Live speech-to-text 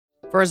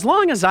For as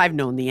long as I've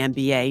known the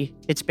NBA,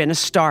 it's been a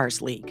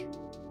stars league.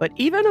 But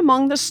even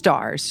among the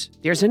stars,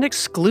 there's an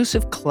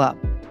exclusive club.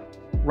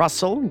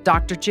 Russell and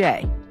Dr.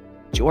 J,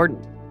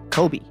 Jordan,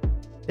 Kobe.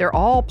 They're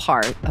all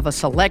part of a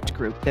select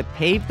group that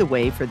paved the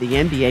way for the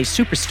NBA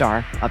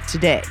superstar of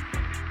today.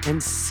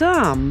 And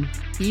some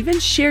even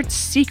shared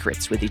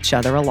secrets with each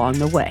other along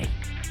the way.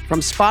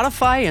 From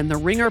Spotify and the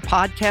Ringer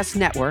Podcast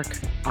Network,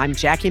 I'm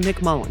Jackie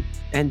McMullen,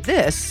 and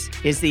this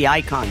is the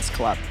Icons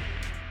Club.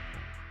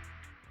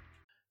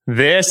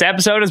 This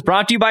episode is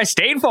brought to you by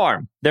State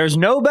Farm. There's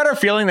no better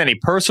feeling than a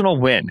personal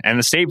win, and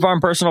the State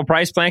Farm Personal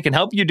Price Plan can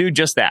help you do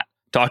just that.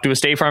 Talk to a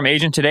State Farm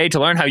agent today to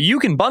learn how you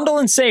can bundle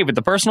and save with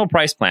the Personal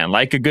Price Plan.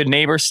 Like a good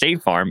neighbor,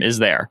 State Farm is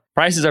there.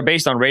 Prices are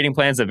based on rating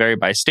plans that vary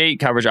by state.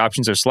 Coverage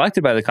options are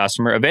selected by the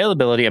customer.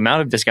 Availability,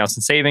 amount of discounts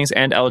and savings,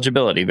 and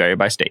eligibility vary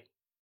by state.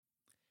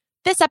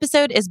 This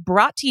episode is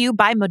brought to you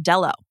by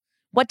Modelo.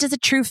 What does a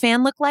true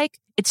fan look like?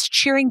 It's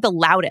cheering the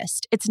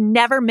loudest. It's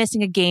never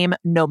missing a game,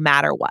 no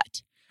matter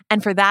what.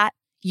 And for that,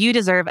 you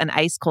deserve an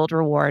ice-cold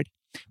reward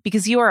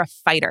because you are a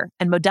fighter,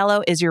 and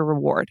Modelo is your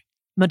reward.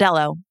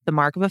 Modelo, the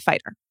mark of a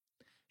fighter.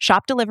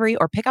 Shop delivery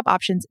or pickup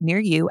options near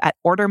you at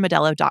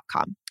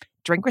ordermodelo.com.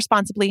 Drink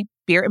responsibly.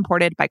 Beer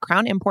imported by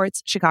Crown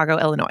Imports, Chicago,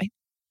 Illinois.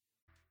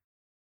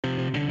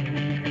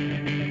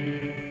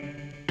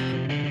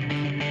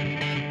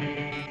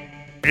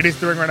 It is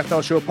the Ringer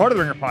NFL Show, part of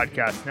the Ringer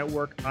Podcast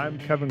Network. I'm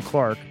Kevin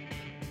Clark.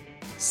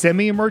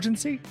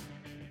 Semi-emergency?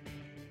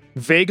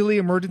 Vaguely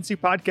emergency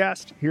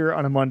podcast here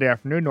on a Monday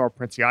afternoon. Nora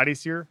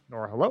Princiotti's here.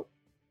 Nora, hello.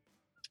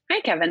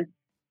 Hi, Kevin.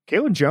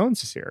 Kalen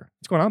Jones is here.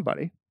 What's going on,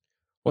 buddy?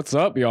 What's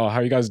up, y'all? How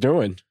you guys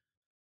doing?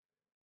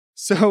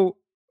 So,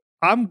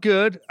 I'm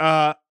good.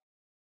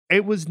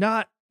 It was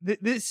not...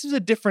 this is a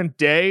different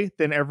day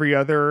than every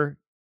other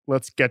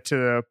let's get to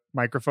the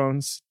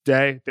microphones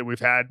day that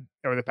we've had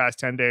over the past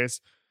 10 days.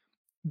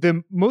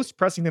 The most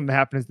pressing thing that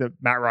happened is that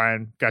Matt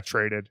Ryan got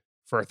traded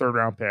for a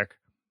third-round pick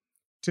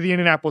to the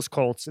Indianapolis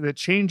Colts. And it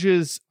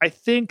changes, I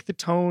think, the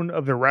tone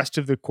of the rest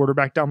of the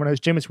quarterback dominoes.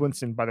 Jameis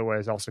Winston, by the way,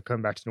 is also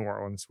coming back to New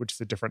Orleans, which is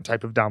a different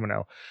type of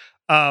domino.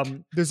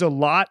 There's a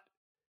lot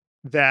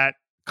that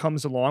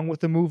comes along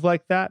with a move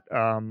like that.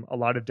 A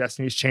lot of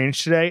destinies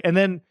changed today. And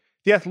then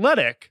The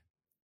Athletic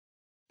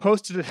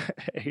posted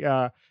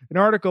an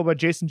article by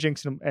Jason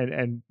Jinks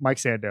and Mike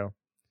Sando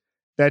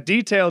that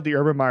detailed the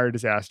Urban Meyer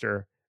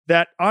disaster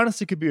that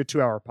honestly could be a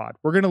 2-hour pod.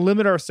 We're going to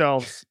limit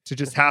ourselves to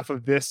just half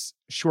of this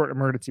short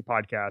emergency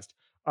podcast.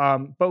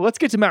 But let's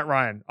get to Matt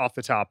Ryan off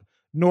the top.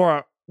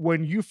 Nora,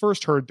 when you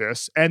first heard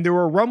this, and there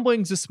were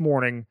rumblings this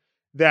morning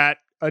that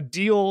a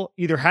deal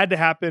either had to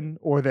happen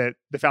or that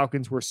the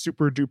Falcons were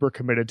super duper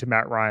committed to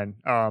Matt Ryan.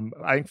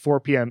 I think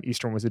 4 p.m.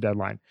 Eastern was the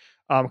deadline.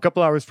 A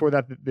couple hours before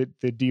that,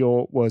 the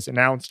deal was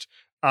announced.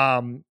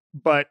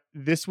 But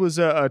this was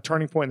a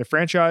turning point in the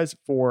franchise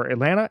for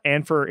Atlanta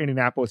and for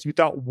Indianapolis. You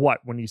thought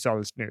what when you saw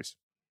this news?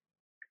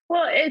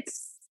 Well,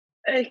 it's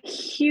a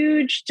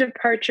huge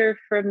departure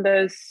from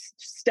the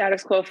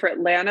status quo for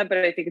Atlanta, but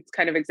I think it's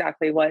kind of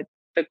exactly what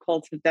the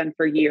Colts have done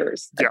for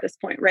years at this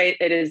point, right?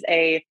 It is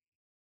a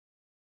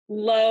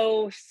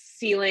low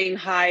ceiling,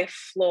 high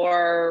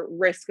floor,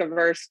 risk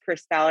averse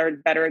Chris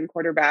Ballard veteran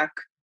quarterback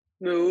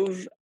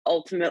move,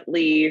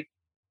 ultimately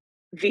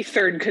the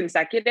third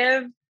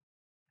consecutive.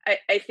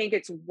 I think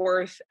it's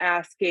worth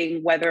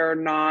asking whether or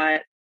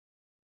not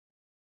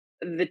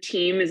the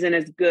team is in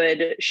as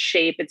good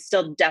shape. It's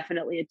still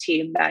definitely a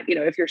team that, you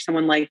know, if you're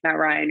someone like Matt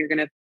Ryan, you're going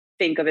to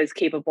think of as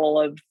capable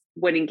of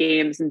winning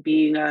games and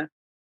being a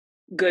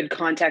good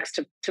context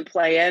to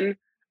play in.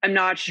 I'm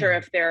not sure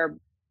if they're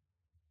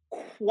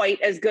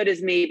quite as good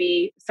as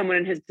maybe someone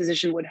in his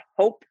position would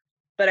hope,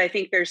 but I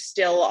think they're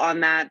still on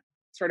that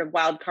sort of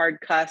wild card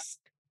cusp.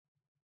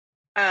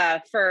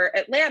 For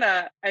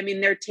Atlanta, I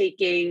mean, they're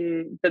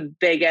taking the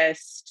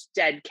biggest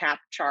dead cap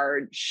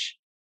charge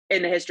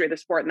in the history of the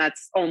sport, and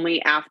that's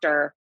only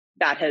after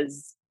that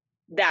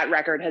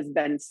record has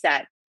been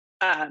set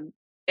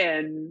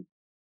in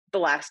the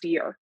last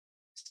year.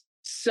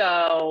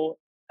 So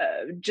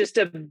just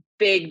a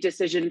big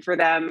decision for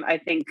them, I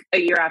think, a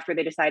year after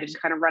they decided to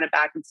kind of run it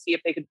back and see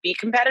if they could be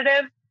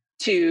competitive,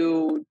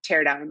 to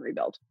tear down and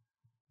rebuild.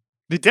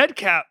 The dead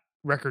cap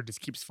record just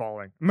keeps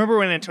falling. Remember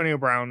when Antonio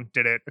Brown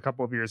did it a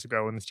couple of years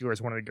ago when the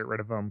Steelers wanted to get rid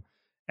of him?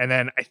 And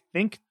then I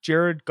think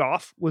Jared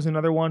Goff was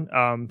another one.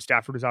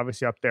 Stafford was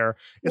obviously up there.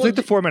 It's like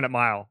the 4-minute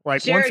mile.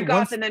 Like Jared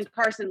Goff and then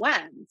Carson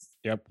Wentz.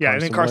 Yep. Yeah,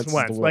 and then Carson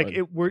Wentz. Like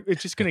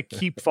it's just going to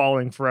keep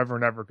falling forever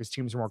and ever because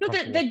teams are more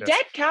comfortable. The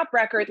dead cap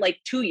record like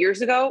 2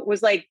 years ago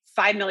was like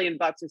 $5 million.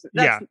 That's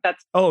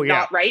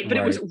not right, but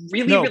it was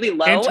really really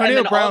low. Antonio and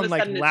then Brown all of a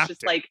sudden it's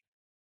just like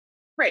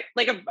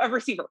a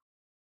receiver,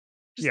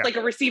 like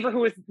a receiver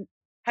who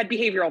had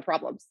behavioral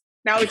problems.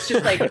 Now it's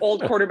just like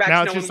old quarterbacks.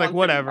 Now it's just like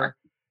whatever.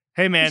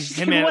 Hey man, it's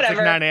like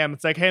 9 a.m.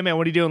 It's like, hey man,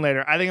 what are you doing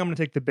later? I think I'm going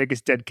to take the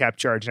biggest dead cap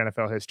charge in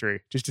NFL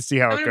history just to see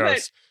how it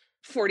goes.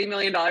 $40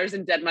 million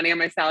in dead money on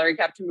my salary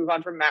cap to move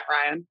on from Matt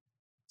Ryan.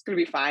 It's going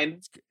to be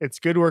fine. It's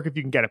good work if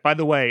you can get it. By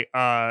the way,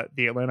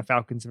 the Atlanta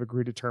Falcons have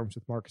agreed to terms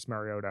with Marcus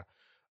Mariota.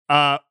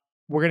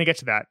 we're gonna get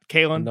to that.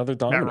 Kalen, Another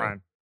domino. Matt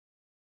Ryan.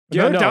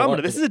 Yeah, Another no,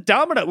 domino. This is a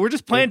domino. We're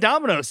just playing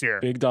dominoes here.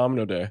 Big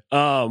domino day.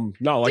 No,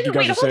 like you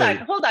Wait, guys are saying.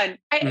 hold on.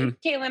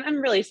 Caitlin, I'm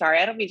really sorry.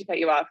 I don't mean to cut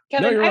you off. No,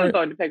 Kevin, you're I have right. a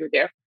bone to pick with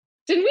you.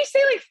 Didn't we say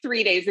like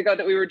 3 days ago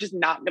that we were just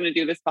not going to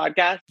do this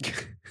podcast?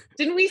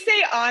 Didn't we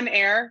say on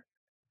air?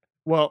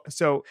 Well,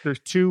 so there's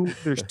two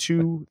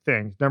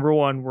things. Number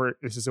one,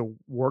 this is a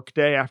work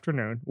day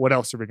afternoon. What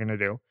else are we going to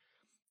do?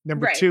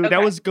 Number two,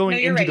 that was going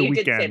into the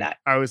weekend. Did say that.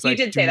 I was like,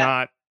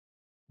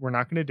 we're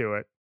not going to do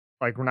it.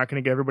 Like, we're not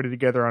going to get everybody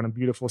together on a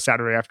beautiful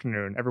Saturday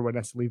afternoon. Everyone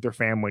has to leave their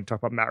family to talk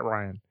about Matt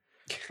Ryan.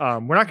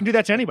 We're not going to do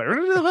that to anybody. We're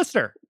going to do the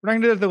listener. We're not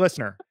going to do that to the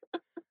listener.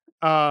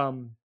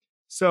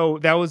 So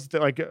that was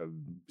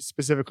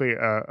specifically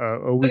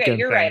a weekend. Okay,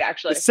 you're thing. right.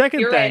 Actually, the second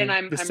you're thing, right, and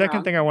I'm second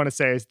wrong. thing I want to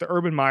say is the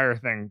Urban Meyer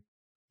thing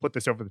put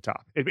this over the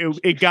top.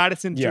 It got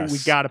us into we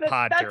got a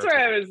pod. That's where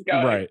I was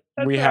going. Right.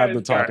 That's We where I have to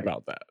was talk going.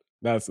 about that.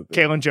 That's the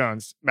thing. Kalen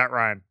Jones, Matt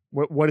Ryan.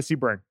 What does he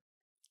bring?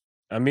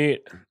 I mean,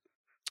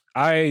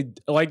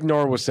 like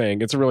Nora was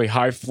saying, it's a really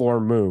high floor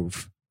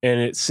move. And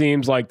it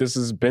seems like this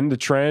has been the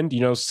trend,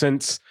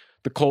 since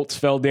the Colts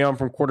fell down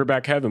from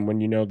quarterback heaven when,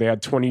 they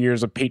had 20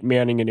 years of Peyton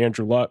Manning and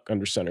Andrew Luck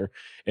under center.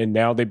 And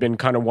now they've been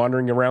kind of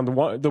wandering around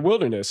the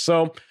wilderness.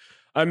 So,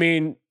 I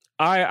mean,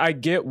 I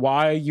get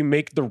why you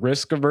make the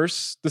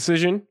risk-averse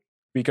decision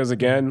because,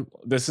 again,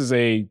 this is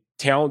a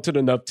talented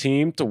enough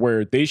team to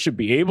where they should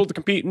be able to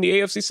compete in the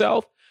AFC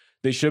South.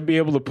 They should be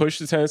able to push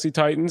the Tennessee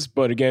Titans.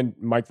 But, again,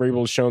 Mike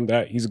Vrabel has shown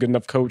that he's a good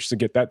enough coach to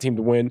get that team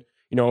to win,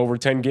 over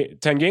 10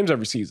 games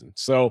every season.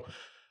 So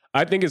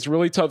I think it's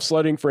really tough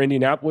sledding for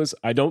Indianapolis.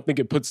 I don't think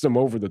it puts them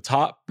over the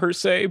top per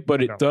se,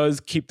 but it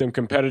does keep them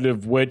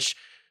competitive, which,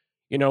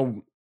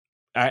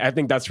 I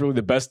think that's really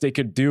the best they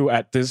could do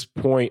at this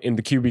point in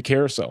the QB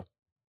carousel.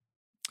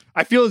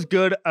 I feel as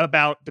good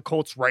about the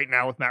Colts right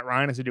now with Matt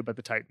Ryan as I do about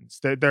the Titans.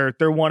 They're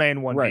 1A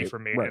and 1B for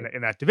me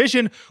in that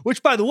division,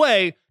 which, by the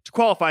way, to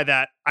qualify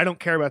that, I don't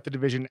care about the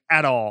division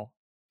at all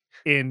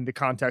in the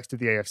context of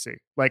the AFC.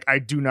 Like, I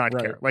do not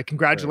care. Like,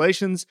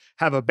 congratulations,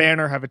 have a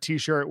banner, have a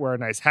t-shirt, wear a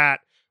nice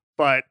hat.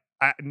 But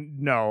I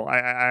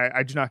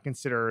do not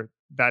consider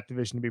that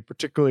division to be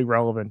particularly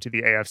relevant to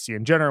the AFC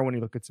in general when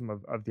you look at some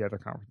of the other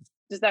conferences.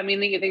 Does that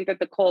mean that you think that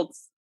the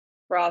Colts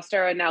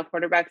roster and now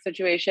quarterback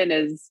situation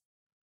is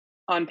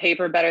on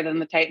paper better than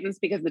the Titans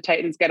because the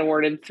Titans get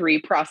awarded 3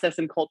 process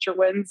and culture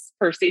wins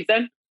per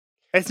season?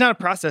 It's not a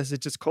process.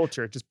 It's just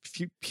culture. It's just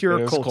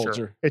pure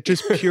culture. It's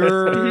just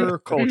pure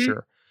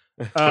culture.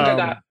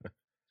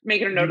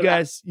 Making a note of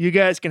that. You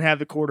guys can have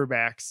the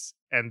quarterbacks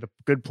and the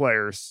good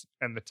players,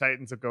 and the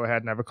Titans will go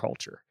ahead and have a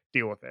culture.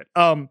 Deal with it.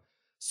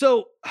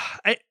 So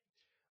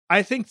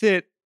I think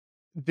that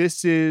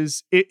this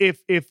is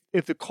if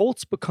the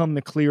Colts become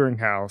the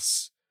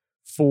clearinghouse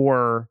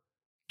for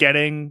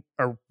getting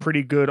a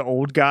pretty good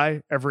old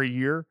guy every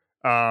year.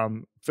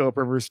 Phillip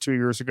Rivers 2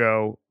 years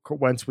ago,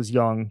 Wentz was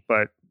young,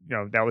 but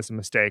that was a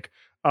mistake.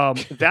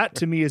 That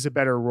to me is a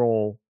better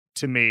role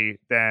to me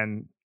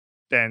than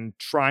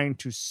trying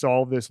to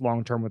solve this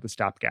long term with a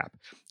stopgap.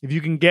 If you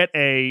can get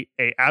a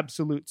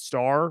absolute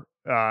star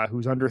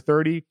who's under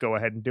 30, go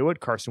ahead and do it.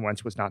 Carson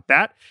Wentz was not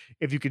that.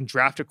 If you can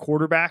draft a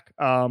quarterback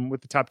with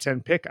the top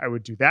 10 pick, I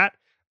would do that.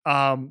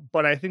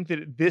 But I think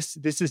that this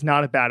is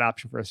not a bad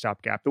option for a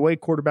stopgap. The way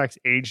quarterbacks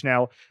age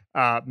now,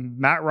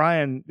 Matt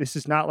Ryan, this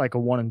is not like a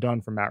one and done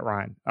for Matt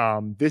Ryan.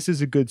 This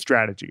is a good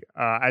strategy.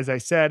 As I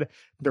said,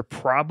 they're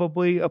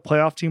probably a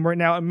playoff team right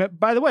now. And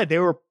by the way, they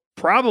were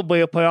probably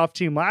a playoff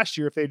team last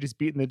year if they just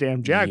beaten the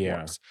damn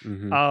Jaguars. Yeah.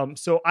 Mm-hmm.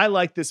 So I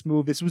like this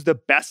move. This was the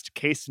best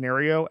case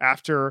scenario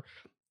after,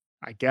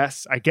 I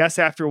guess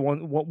after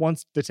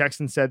once the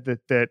Texans said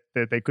that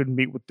they couldn't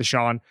meet with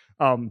Deshaun,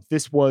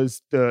 this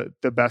was the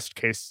best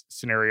case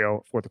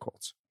scenario for the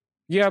Colts.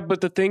 Yeah,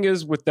 but the thing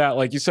is with that,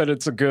 like you said,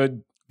 it's a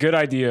good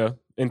idea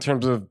in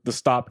terms of the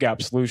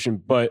stopgap solution,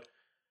 but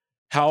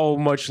how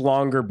much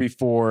longer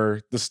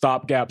before the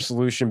stopgap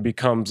solution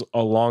becomes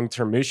a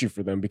long-term issue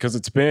for them? Because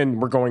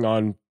we're going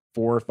on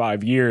 4 or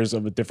 5 years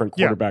of a different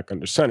quarterback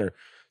under center.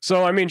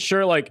 So, I mean,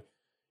 sure, like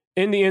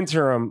in the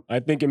interim, I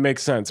think it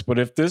makes sense. But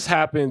if this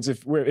happens,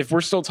 if we're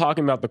still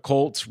talking about the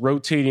Colts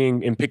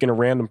rotating and picking a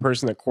random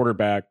person at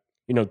quarterback,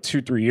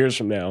 2-3 years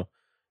from now,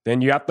 then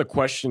you have to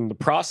question the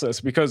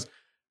process because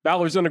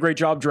Ballard's done a great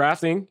job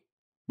drafting,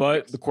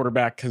 but the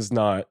quarterback has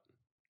not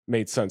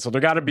made sense. So they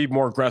got to be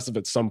more aggressive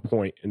at some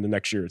point in the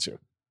next year or two.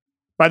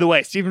 By the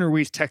way, Stephen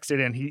Ruiz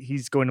texted in.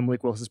 He's going to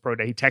Malik Willis's pro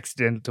day. He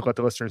texted in to let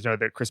the listeners know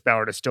that Chris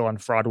Ballard is still on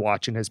fraud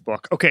watch in his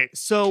book. Okay,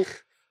 so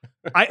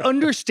I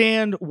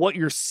understand what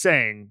you're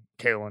saying,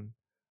 Kalen,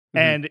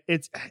 and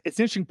it's an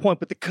interesting point.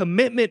 But the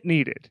commitment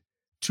needed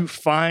to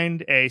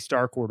find a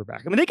star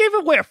quarterback. I mean, they gave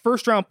away a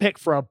first-round pick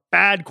for a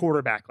bad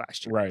quarterback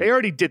last year. Right. They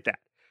already did that.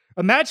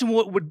 Imagine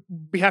what would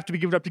have to be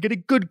given up to get a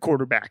good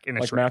quarterback in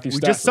a trade. Matthew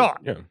Stafford. We just saw it.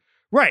 Yeah.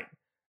 Right.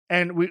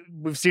 And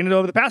we've seen it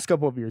over the past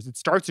couple of years. It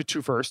starts at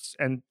 2 firsts,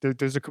 and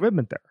there's a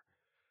commitment there.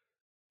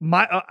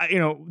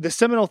 The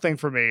seminal thing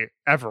for me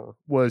ever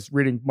was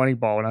reading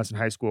Moneyball when I was in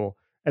high school.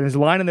 And there's a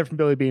line in there from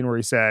Billy Beane where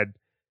he said,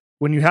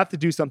 when you have to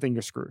do something,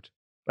 you're screwed.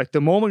 Like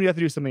the moment you have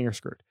to do something, you're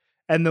screwed.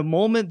 And the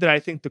moment that I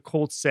think the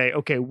Colts say,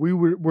 okay,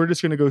 we're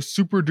just going to go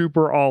super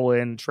duper all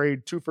in,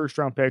 trade 2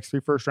 first-round picks,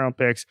 3 first-round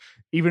picks,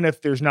 even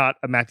if there's not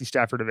a Matthew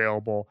Stafford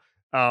available,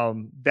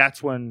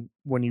 that's when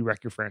you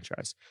wreck your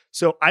franchise.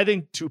 So I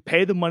think to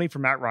pay the money for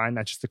Matt Ryan,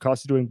 that's just the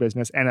cost of doing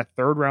business, and a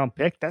 3rd-round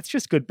pick, that's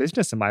just good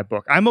business in my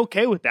book. I'm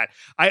okay with that.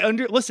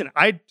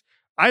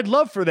 I'd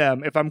love for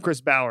them, if I'm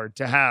Chris Ballard,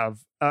 to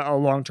have a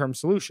long-term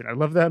solution. I'd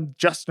love them,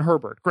 Justin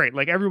Herbert. Great.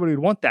 Like everybody would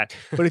want that.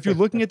 But if you're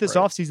looking at this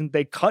right. offseason,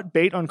 they cut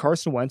bait on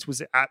Carson Wentz,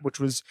 which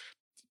was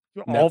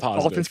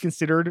all things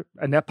considered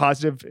a net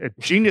positive, a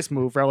genius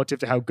move relative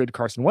to how good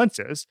Carson Wentz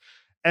is.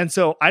 And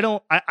so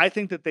I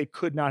think that they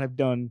could not have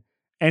done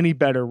any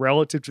better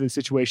relative to the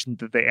situation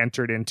that they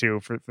entered into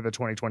for the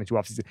 2022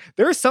 offseason.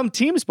 There are some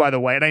teams, by the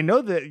way, and I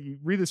know that you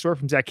read the story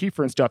from Zach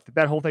Kiefer and stuff,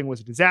 that whole thing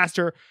was a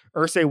disaster.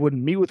 Irsay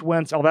wouldn't meet with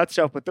Wentz, all that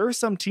stuff. But there are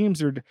some teams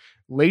that are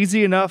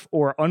lazy enough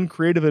or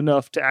uncreative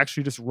enough to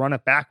actually just run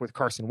it back with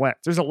Carson Wentz.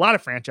 There's a lot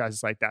of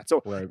franchises like that.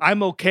 So right.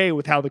 I'm okay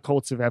with how the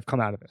Colts have come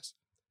out of this.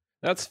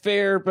 That's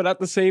fair. But at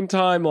the same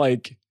time,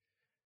 like,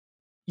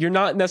 you're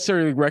not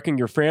necessarily wrecking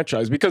your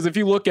franchise, because if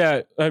you look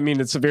at, I mean,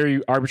 it's a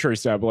very arbitrary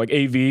stat, but like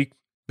AV,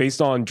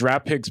 based on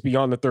draft picks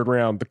beyond the 3rd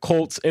round, the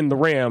Colts and the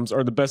Rams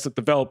are the best at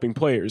developing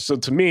players. So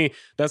to me,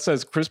 that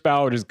says Chris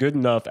Ballard is good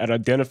enough at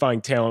identifying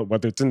talent,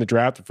 whether it's in the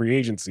draft or free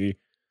agency,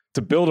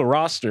 to build a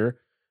roster,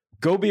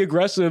 go be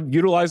aggressive,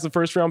 utilize the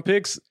 1st-round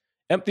picks,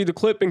 empty the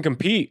clip, and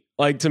compete.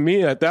 Like, to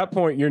me, at that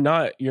point, you're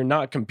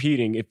not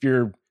competing if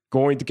you're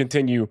going to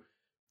continue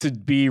to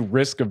be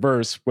risk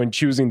averse when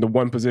choosing the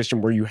one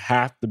position where you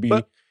have to be,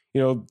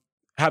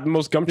 have the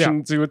most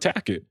gumption to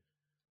attack it.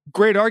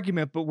 Great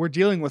argument, but we're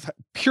dealing with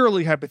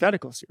purely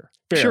hypotheticals here.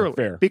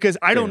 Fair. Because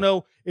I don't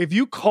know if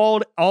you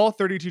called all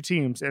 32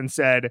 teams and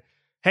said,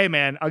 hey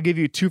man, I'll give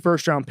you 2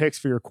 first-round picks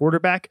for your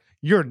quarterback.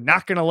 You're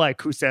not going to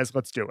like who says,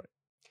 let's do it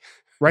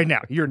right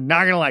now. You're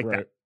not going to like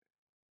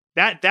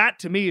that. That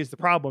to me is the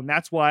problem.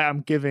 That's why I'm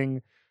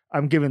giving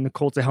the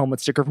Colts a helmet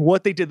sticker for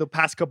what they did the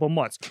past couple of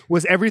months.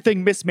 Was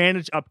everything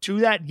mismanaged up to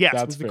that?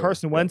 Yes. Was the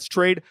Carson Wentz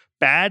trade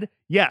bad?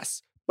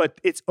 Yes. But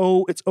it's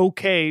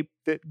okay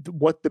that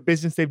what the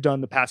business they've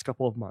done the past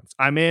couple of months.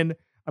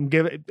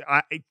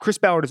 Chris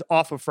Ballard is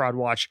off of Fraud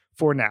Watch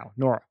for now.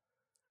 Nora.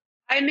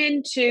 I'm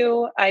in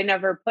too. I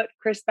never put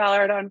Chris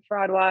Ballard on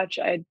Fraud Watch.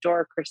 I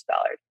adore Chris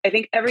Ballard. I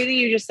think everything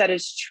you just said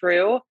is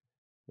true.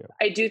 Yeah.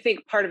 I do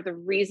think part of the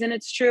reason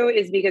it's true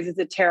is because it's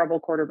a terrible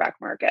quarterback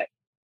market.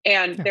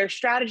 And their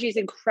strategy is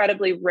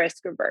incredibly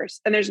risk averse.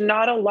 And there's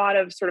not a lot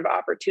of sort of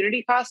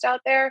opportunity cost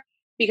out there,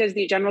 because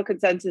the general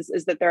consensus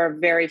is that there are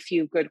very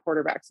few good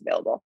quarterbacks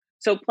available.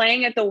 So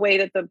playing it the way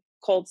that the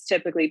Colts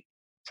typically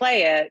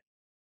play it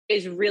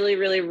is really,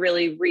 really,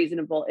 really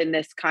reasonable in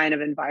this kind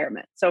of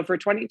environment. So for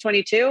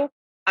 2022,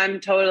 I'm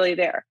totally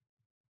there.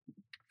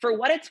 For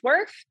what it's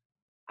worth,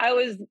 I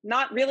was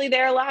not really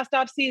there last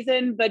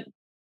offseason, but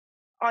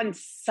on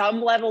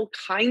some level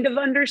kind of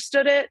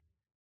understood it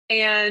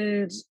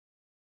and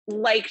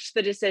liked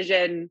the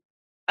decision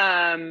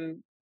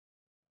 2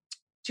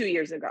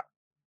 years ago.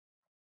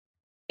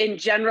 In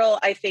general,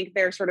 I think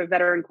their sort of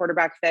veteran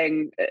quarterback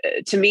thing,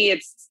 to me,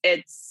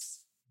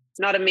 it's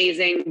not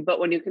amazing. But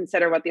when you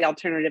consider what the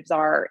alternatives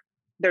are,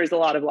 there's a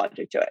lot of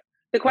logic to it.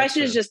 The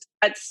question is just,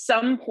 at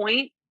some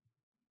point,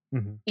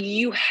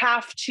 you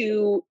have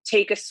to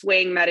take a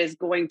swing that is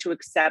going to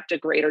accept a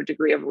greater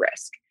degree of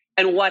risk.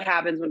 And what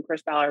happens when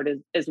Chris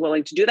Ballard is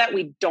willing to do that?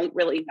 We don't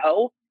really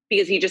know,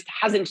 because he just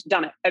hasn't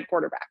done it at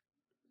quarterback.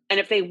 And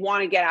if they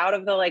want to get out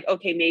of the, like,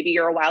 okay, maybe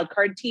you're a wild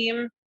card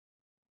team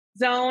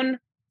zone,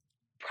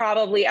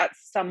 probably at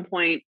some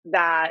point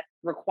that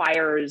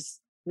requires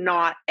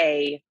not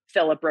a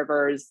Phillip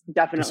Rivers,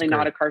 definitely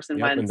not a Carson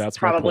Wentz,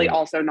 probably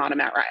also not a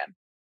Matt Ryan.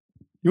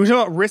 You were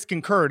talking about risk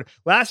incurred.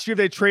 Last year,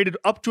 they traded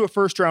up to a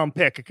 1st-round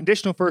pick, a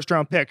conditional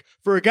 1st-round pick,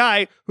 for a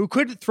guy who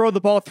couldn't throw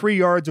the ball 3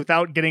 yards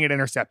without getting it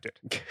intercepted.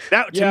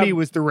 That, to me,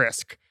 was the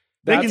risk.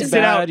 They can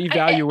sit out.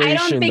 Evaluation,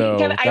 I don't think, though.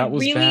 Kevin, that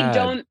was really bad.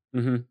 Don't.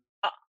 Mm-hmm.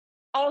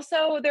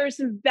 Also, there's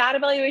some bad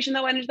evaluation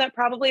that went into that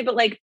probably, but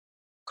like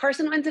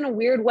Carson Wentz in a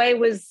weird way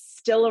was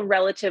still a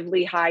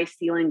relatively high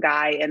ceiling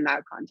guy in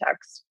that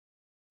context.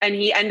 And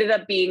he ended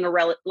up being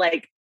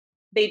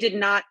they did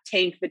not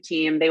tank the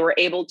team. They were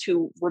able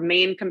to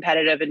remain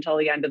competitive until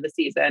the end of the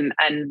season.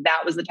 And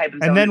that was the type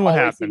of zone. And then what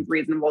happened? Seemed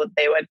reasonable that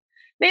they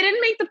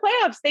didn't make the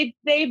playoffs.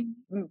 They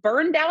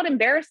burned out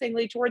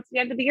embarrassingly towards the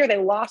end of the year. They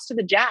lost to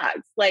the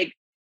Jags.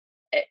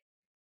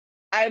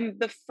 I'm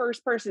the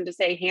first person to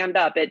say, hand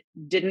up, it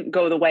didn't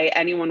go the way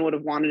anyone would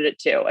have wanted it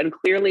to. And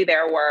clearly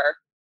there were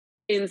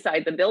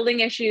inside the building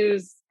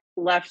issues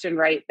left and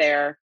right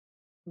there,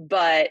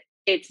 but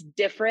it's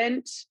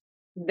different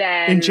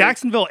than in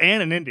Jacksonville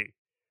and in Indy.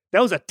 That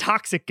was a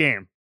toxic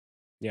game.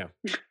 Yeah.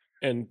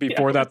 And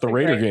before that, the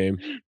Raider game.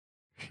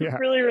 Yeah. It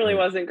really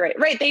wasn't great.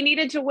 Right. They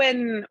needed to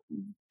win.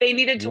 They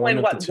needed to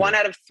win 1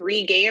 out of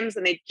 3 games,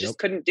 and they just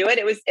couldn't do it.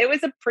 It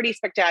was a pretty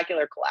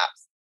spectacular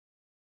collapse.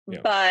 Yeah.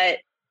 But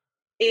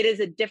it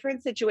is a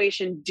different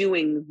situation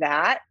doing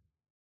that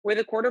with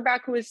a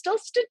quarterback who is still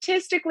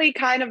statistically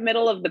kind of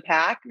middle of the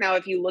pack. Now,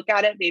 if you look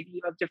at it, maybe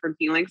you have different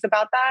feelings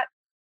about that.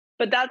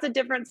 But that's a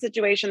different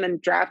situation than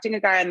drafting a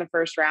guy in the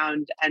first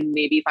round and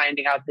maybe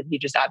finding out that he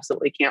just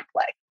absolutely can't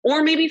play.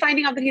 Or maybe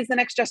finding out that he's the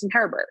next Justin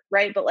Herbert,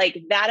 right? But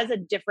like that is a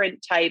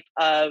different type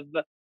of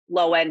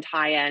low-end,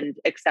 high-end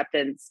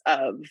acceptance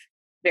of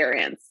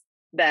variance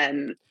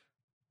than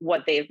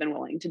what they've been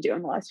willing to do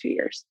in the last few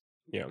years.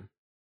 Yeah.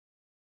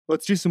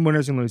 Let's do some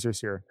winners and losers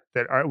here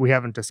that we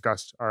haven't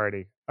discussed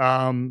already.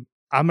 I'm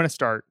going to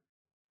start.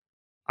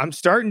 I'm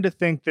starting to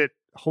think that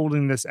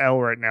holding this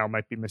L right now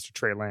might be Mr.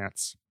 Trey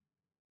Lance.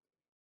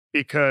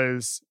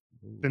 Because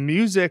the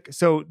music,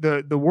 so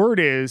the word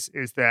is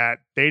that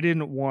they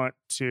didn't want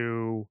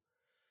to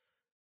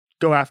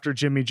go after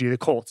Jimmy G, the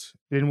Colts.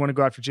 They didn't want to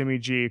go after Jimmy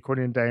G,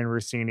 according to Diana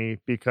Rossini,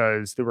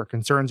 because there were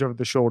concerns over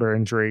the shoulder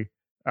injury,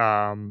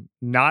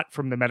 not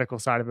from the medical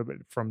side of it, but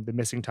from the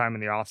missing time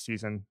in the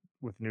offseason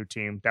with the new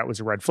team. That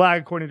was a red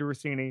flag, according to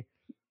Rossini.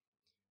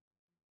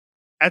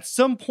 At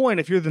some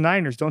point, if you're the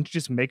Niners, don't you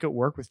just make it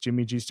work with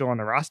Jimmy G still on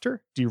the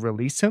roster? Do you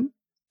release him?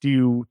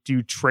 Do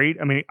you trade?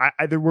 I mean,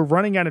 we're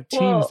running out of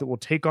teams that will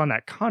take on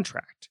that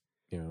contract.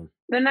 Yeah.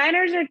 The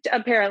Niners are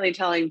apparently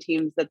telling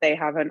teams that they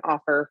have an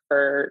offer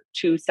for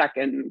 2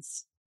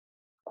 seconds,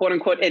 quote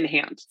unquote, in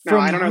hand. No,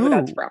 I don't know who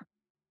that's from.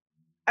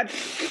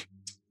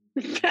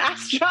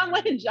 Ask John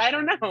Lynch. I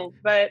don't know,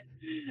 but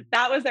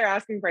that was their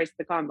asking price at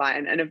the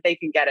combine. And if they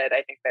can get it,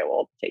 I think they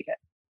will take it.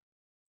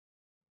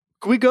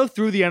 Can we go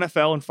through the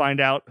NFL and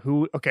find out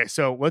who? Okay,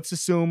 so let's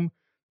assume.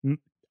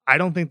 I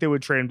don't think they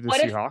would trade him to the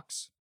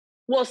Seahawks.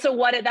 Well, so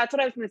that's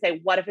what I was going to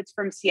say. What if it's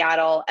from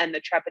Seattle and the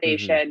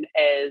trepidation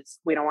is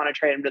we don't want to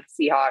trade him to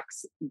the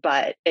Seahawks,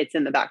 but it's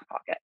in the back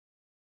pocket?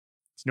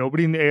 It's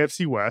nobody in the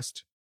AFC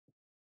West.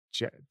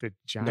 The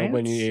Giants?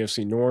 Nobody in the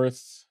AFC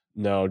North.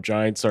 No,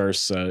 Giants are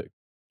set.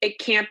 It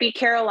can't be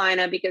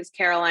Carolina because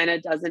Carolina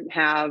doesn't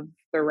have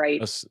the right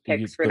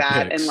picks for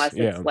that unless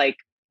it's like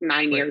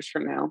 9 years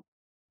from now.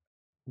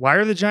 Why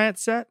are the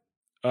Giants set?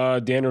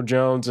 Daniel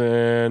Jones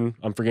and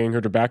I'm forgetting who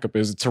their backup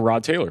is. It's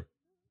Tyrod Taylor.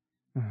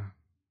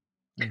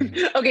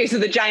 Okay, so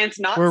the Giants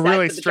not we're set,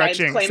 really so the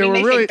stretching. Giants So claiming we're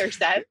they really think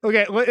they're set.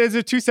 Okay. Well, those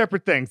are two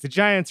separate things. The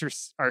Giants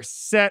are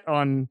set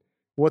on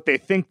what they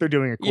think they're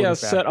doing. Yeah,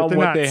 set on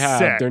what they have.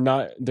 Set. They're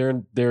not.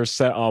 They're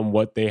set on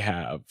what they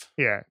have.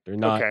 Yeah, they're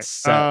not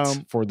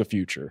set for the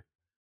future.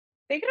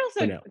 They could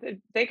also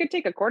they could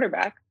take a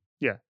quarterback.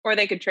 Yeah, or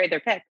they could trade their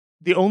pick.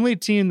 The only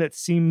team that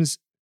seems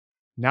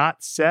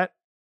not set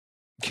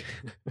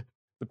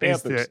the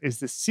Panthers is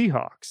the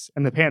Seahawks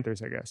and the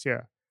Panthers, I guess.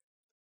 Yeah.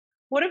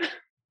 What about?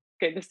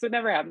 Okay, this would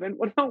never happen.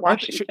 What about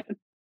Washington?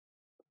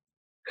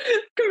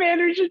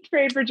 Commanders should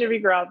trade for Jimmy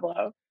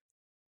Garoppolo.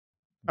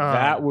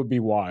 That would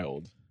be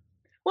wild.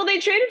 Well, they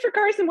traded for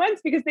Carson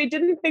Wentz because they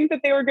didn't think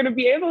that they were going to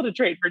be able to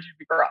trade for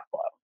Jimmy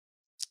Garoppolo.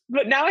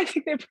 But now I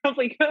think they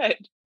probably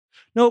could.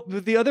 No,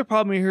 but the other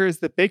problem here is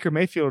that Baker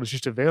Mayfield is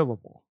just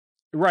available.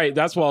 Right,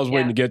 that's what I was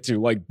waiting to get to.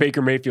 Like,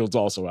 Baker Mayfield's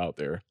also out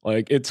there.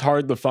 Like, it's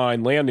hard to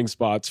find landing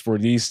spots for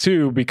these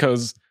two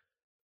because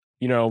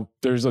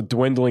there's a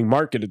dwindling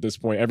market at this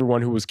point.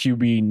 Everyone who was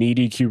QB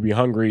needy, QB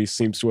hungry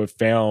seems to have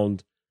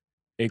found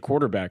a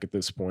quarterback at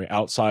this point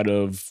outside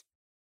of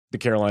the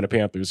Carolina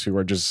Panthers, who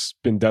are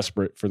just been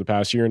desperate for the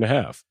past year and a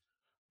half.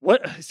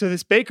 So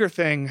this Baker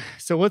thing.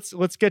 So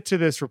let's get to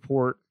this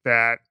report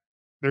that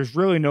there's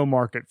really no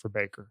market for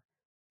Baker.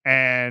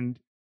 And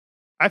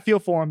I feel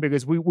for him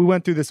because we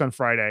went through this on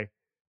Friday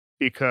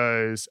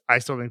because I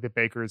still think that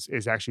Baker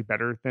is actually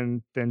better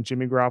than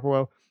Jimmy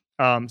Garoppolo.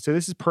 So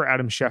this is per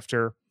Adam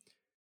Schefter.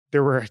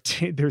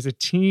 There's a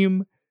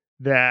team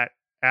that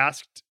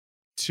asked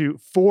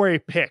for a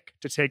pick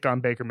to take on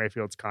Baker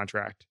Mayfield's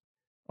contract,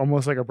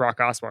 almost like a Brock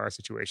Osweiler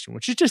situation,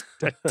 which is just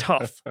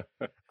tough.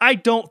 I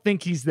don't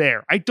think he's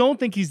there.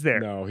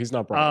 No, he's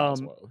not Brock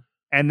Osweiler.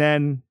 And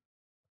then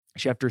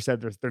Schefter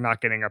said they're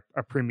not getting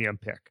a premium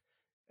pick.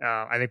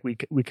 I think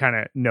we kind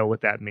of know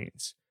what that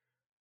means.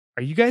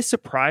 Are you guys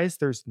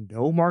surprised there's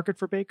no market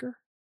for Baker?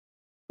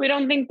 We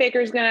don't think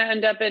Baker's going to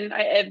end up in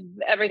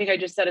everything I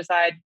just set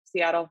aside,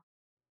 Seattle.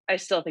 I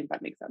still think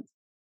that makes sense.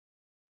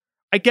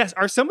 I guess,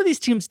 are some of these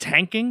teams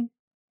tanking?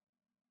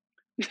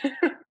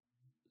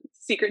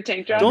 Secret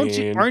tank job.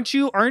 Aren't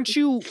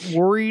you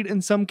worried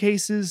in some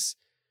cases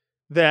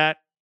that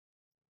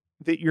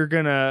you're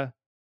gonna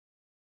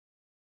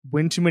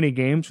win too many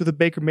games with a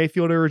Baker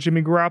Mayfield or a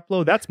Jimmy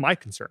Garoppolo? That's my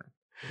concern.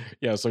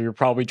 Yeah, so you're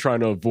probably trying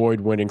to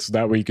avoid winning so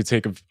that way you could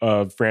take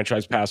a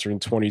franchise passer in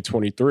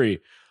 2023.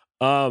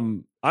 I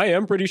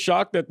am pretty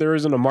shocked that there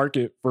isn't a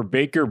market for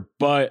Baker,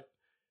 but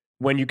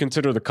when you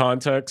consider the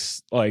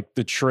context, like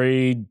the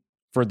trade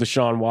for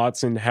Deshaun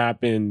Watson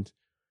happened,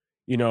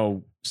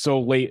 so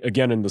late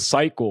again in the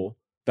cycle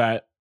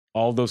that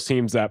all those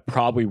teams that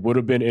probably would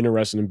have been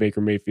interested in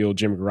Baker Mayfield,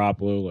 Jimmy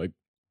Garoppolo, like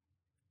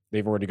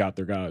they've already got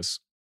their guys.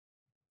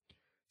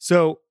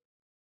 So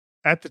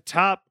at the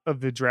top of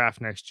the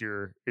draft next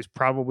year is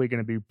probably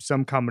going to be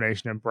some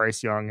combination of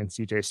Bryce Young and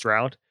CJ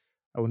Stroud.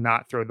 I will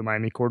not throw the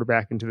Miami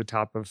quarterback into the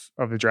top of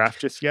the draft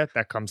just yet.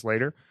 That comes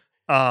later.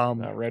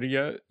 Not ready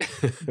yet.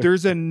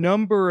 There's a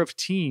number of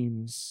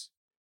teams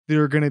that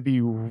are going to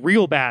be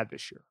real bad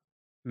this year.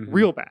 Mhm.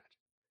 Real bad.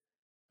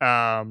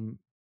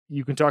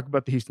 You can talk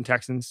about the Houston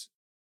Texans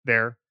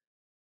there.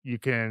 You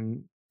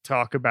can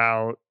talk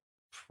about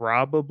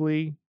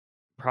probably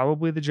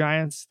the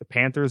Giants. The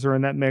Panthers are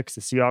in that mix.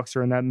 The Seahawks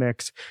are in that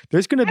mix.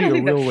 There's going to be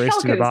a real race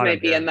to the bottom.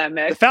 Might be here. in that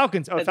mix. The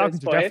Falcons. at Falcons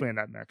this are point. definitely in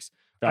that mix.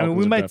 Falcons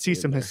we are might see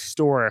definitely some in there.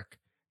 historic,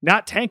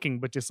 not tanking,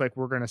 but just like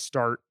we're going to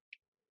start.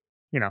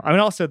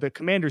 Also the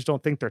Commanders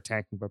don't think they're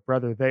tanking, but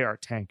brother, they are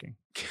tanking.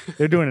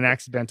 They're doing an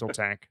accidental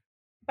tank.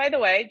 By the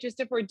way, just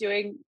if we're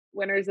doing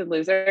winners and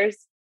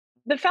losers,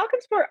 the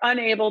Falcons were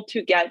unable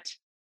to get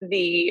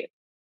the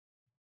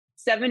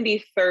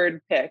 73rd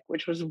pick,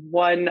 which was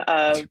one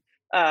of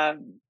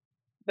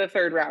the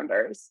third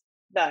rounders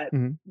that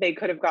they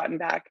could have gotten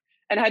back,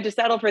 and had to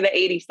settle for the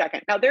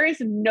 82nd. Now, there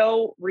is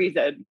no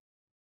reason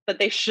that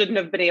they shouldn't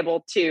have been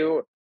able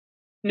to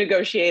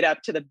negotiate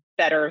up to the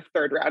better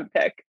third round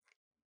pick.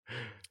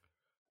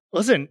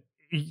 Listen,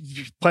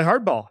 you play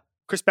hardball.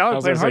 Chris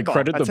Ballard playing hardball.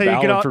 Credit the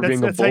Ballard for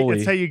being a bully.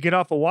 That's how you get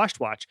off a washed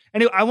watch.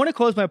 Anyway, I want to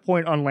close my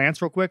point on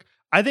Lance real quick.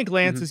 I think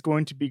Lance is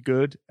going to be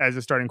good as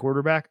a starting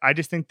quarterback. I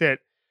just think that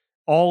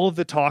all of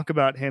the talk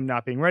about him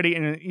not being ready,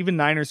 and even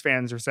Niners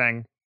fans are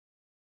saying,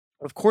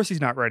 of course he's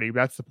not ready.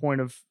 That's the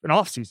point of an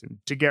offseason,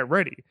 to get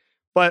ready.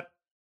 But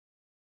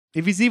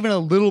if he's even a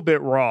little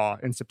bit raw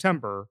in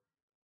September,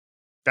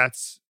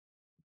 it's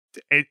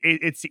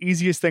the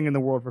easiest thing in the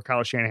world for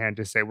Kyle Shanahan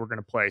to say we're going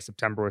to play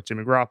September with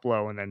Jimmy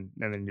Garoppolo, and then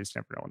you just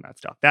never know on that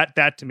stuff.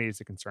 That to me is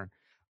a concern.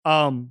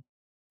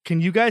 Can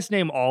you guys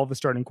name all the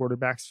starting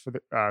quarterbacks for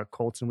the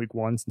Colts in Week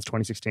 1 since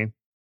 2016?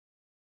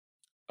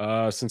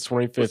 Since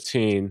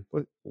 2015,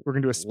 we're going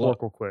to do a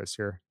Sporkle quiz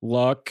here.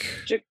 Luck,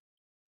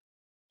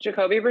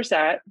 Jacoby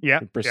Brissett. Yeah,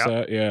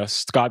 Brissett. Yeah,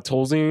 Scott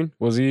Tolzien,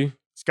 was he?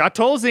 Scott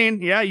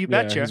Tolzien. Yeah, you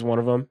betcha. He's one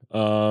of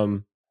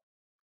them.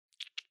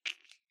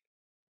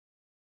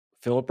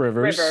 Phillip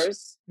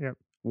Rivers. Yep.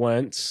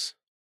 Wentz.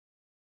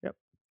 Yep.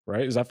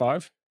 Right? Is that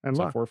 5? And Is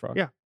Luck. that 4 or 5?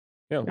 Yeah.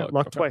 Yeah,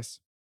 Luck okay. twice.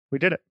 We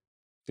did it.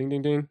 Ding,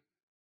 ding, ding.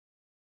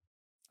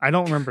 I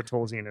don't remember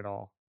Tolzien at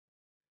all.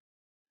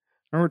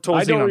 I remember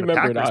Tolzien on the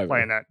Packers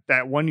playing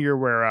that one year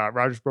where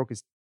Rodgers broke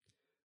his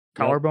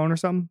collarbone or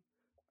something.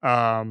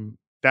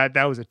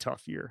 That was a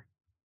tough year.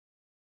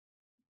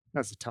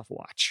 That's a tough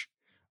watch.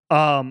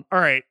 All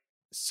right.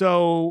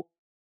 So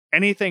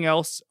anything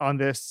else on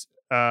this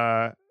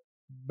Matt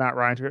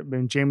Ryan? I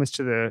mean, Jameis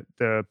to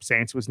the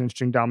Saints was an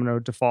interesting domino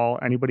to fall.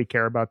 Anybody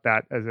care about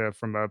that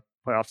from a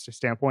playoff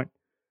standpoint?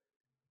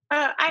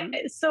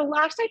 So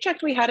last I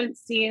checked, we hadn't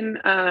seen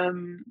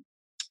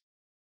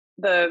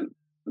the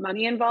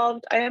money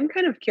involved. I am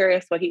kind of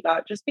curious what he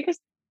got, just because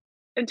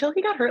until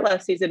he got hurt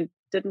last season,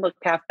 didn't look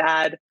half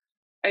bad.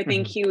 I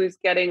think he was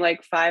getting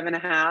like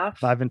 5.5,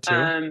 5 and 2.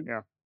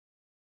 Yeah.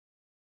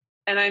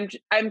 And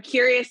I'm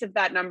curious if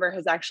that number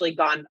has actually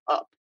gone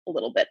up a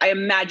little bit. I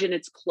imagine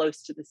it's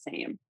close to the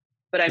same,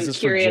 but I'm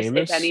curious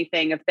if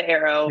anything, if the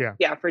arrow,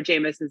 for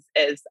Jameis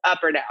is up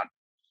or down.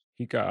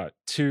 He got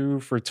 2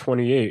 for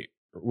 28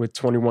 with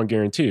 21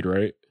 guaranteed,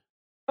 right?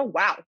 Oh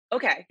wow!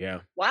 Okay. Yeah.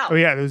 Wow. Oh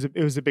yeah,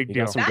 it was a big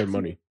deal. Got some good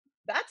money.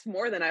 That's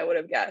more than I would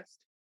have guessed.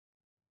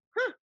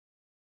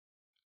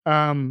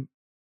 Are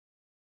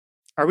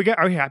we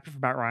happy for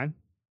Matt Ryan?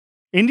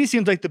 Indy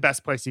seems like the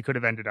best place he could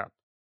have ended up.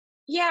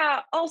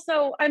 Yeah.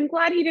 Also, I'm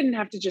glad he didn't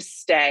have to just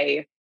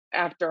stay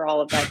after all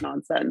of that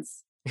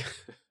nonsense.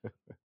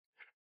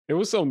 It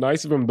was so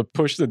nice of him to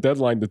push the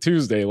deadline to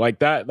Tuesday. Like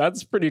that.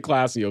 That's pretty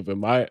classy of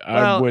him.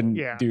 I wouldn't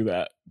do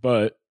that,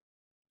 but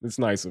it's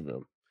nice of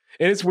him.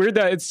 And it's weird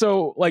that it's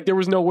so like there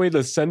was no way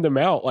to send him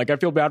out. Like I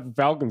feel bad for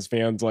Falcons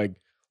fans. Like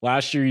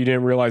last year, you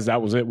didn't realize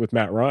that was it with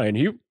Matt Ryan.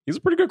 He's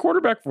a pretty good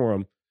quarterback for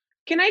him.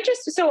 Can I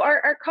so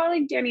our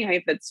colleague Danny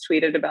Heifetz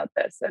tweeted about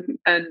this,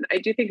 and I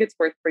do think it's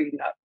worth bringing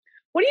up.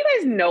 What do you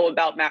guys know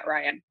about Matt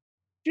Ryan?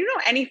 Do you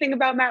know anything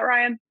about Matt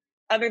Ryan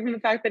other than the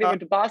fact that he went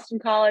to Boston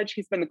College?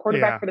 He's been the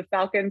quarterback for the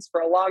Falcons for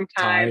a long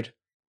time.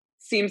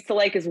 Seems to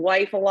like his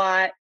wife a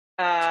lot.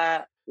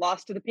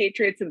 Lost to the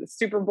Patriots in the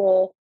Super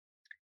Bowl.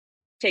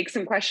 Takes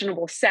some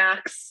questionable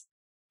sacks.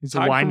 He's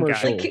a wine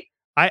guy.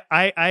 I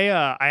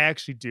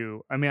actually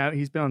do. I mean,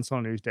 he's been on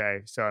Slow News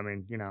Day, so I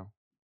mean,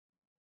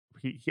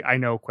 I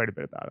know quite a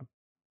bit about him.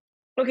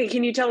 Okay,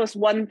 can you tell us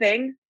one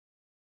thing?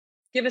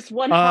 Give us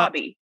one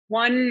hobby,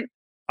 one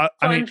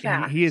fun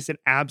fact. He is an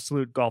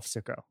absolute golf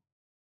sicko.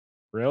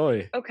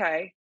 Really?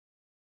 Okay.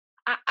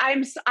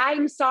 I'm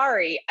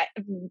sorry.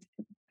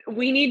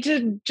 We need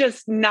to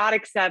just not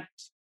accept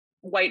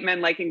white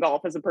men liking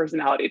golf as a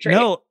personality trait.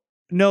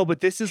 No, but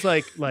this is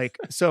like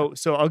so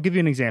I'll give you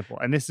an example,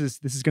 and this is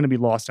going to be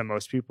lost on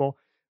most people,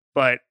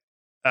 but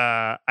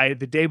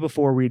the day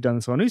before we had done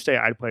the Slow News Day,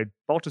 I played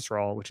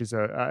Baltusrol, which is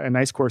a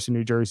nice course in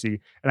New Jersey,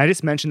 and I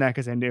just mentioned that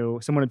because I knew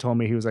someone had told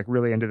me he was like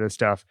really into this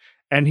stuff,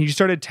 and he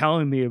started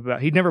telling me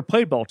about he'd never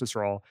played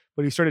Baltusrol,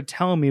 but he started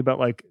telling me about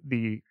like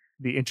the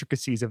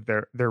intricacies of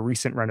their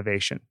recent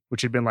renovation,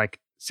 which had been like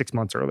 6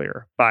 months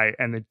earlier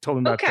and they told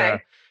him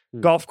about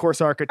golf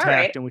course architect,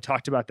 right. and we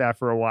talked about that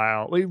for a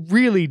while.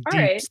 Really deep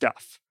right.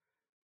 stuff.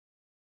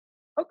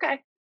 Okay.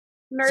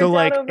 Nerds So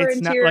like, out over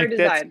it's not interior like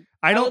that's. design.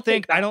 I don't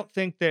think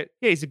that.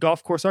 Yeah, he's a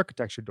golf course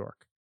architecture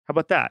dork. How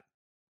about that?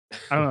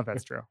 I don't know if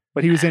that's true,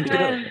 but he was into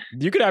it.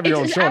 You could have your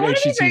own show on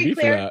HGTV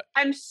for that.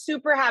 I'm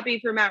super happy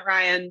for Matt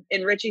Ryan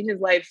enriching his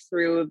life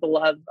through the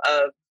love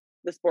of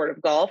the sport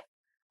of golf.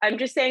 I'm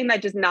just saying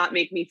that does not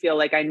make me feel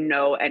like I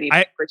know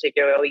anything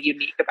particularly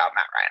unique about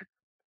Matt Ryan.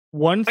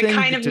 One thing I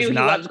kind of knew he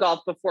loves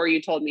golf before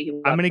you told me he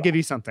loved I'm going to golf. give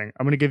you something.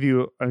 I'm going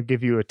to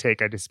give you a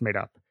take I just made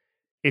up.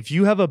 If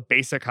you have a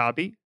basic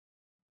hobby,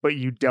 but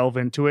you delve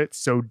into it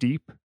so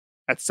deep,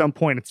 at some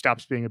point it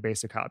stops being a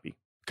basic hobby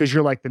because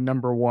you're like the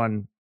number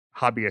one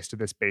hobbyist of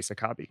this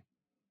basic hobby.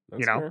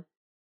 That's fair.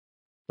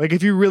 Like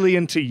if you're really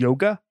into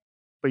yoga,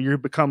 but you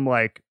become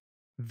like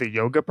the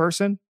yoga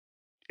person,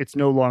 it's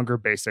no longer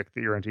basic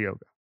that you're into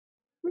yoga.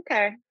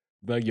 Okay.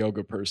 The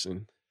yoga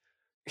person.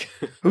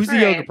 Who's the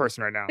yoga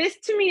person right now? This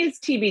to me is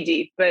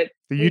TBD, but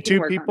the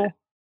YouTube people.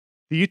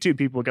 The YouTube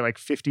people get like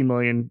 50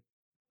 million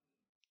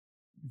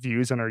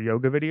views on our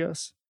yoga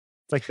videos.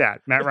 It's like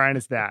that. Matt Ryan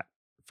is that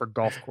for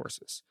golf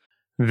courses.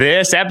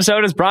 This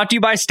episode is brought to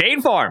you by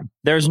State Farm.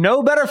 There's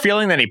no better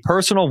feeling than a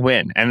personal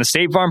win, and the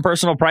State Farm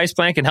Personal Price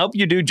Plan can help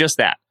you do just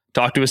that.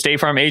 Talk to a State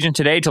Farm agent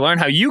today to learn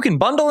how you can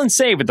bundle and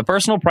save with the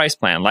personal price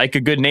plan. Like a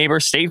good neighbor,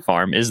 State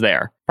Farm is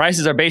there.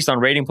 Prices are based on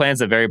rating plans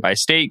that vary by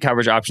state.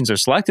 Coverage options are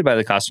selected by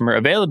the customer.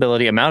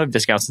 Availability, amount of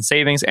discounts and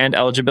savings, and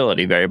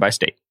eligibility vary by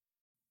state.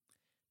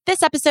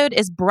 This episode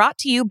is brought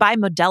to you by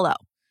Modelo.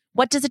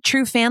 What does a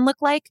true fan look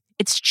like?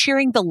 It's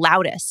cheering the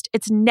loudest.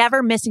 It's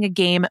never missing a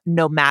game,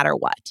 no matter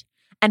what.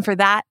 And for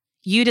that,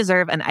 you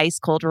deserve an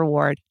ice-cold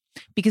reward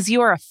because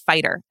you are a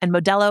fighter, and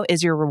Modelo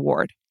is your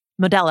reward.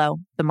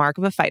 Modelo, the mark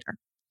of a fighter.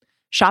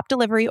 Shop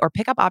delivery or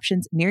pickup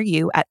options near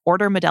you at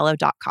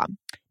ordermodelo.com.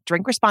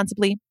 Drink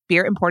responsibly.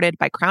 Beer imported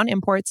by Crown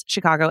Imports,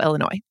 Chicago,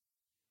 Illinois.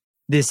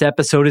 This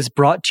episode is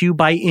brought to you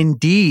by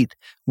Indeed.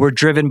 We're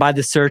driven by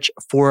the search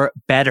for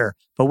better.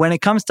 But when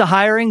it comes to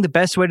hiring, the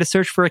best way to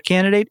search for a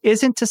candidate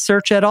isn't to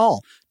search at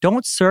all.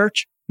 Don't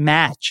search,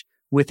 match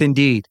with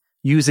Indeed.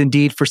 Use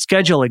Indeed for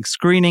scheduling,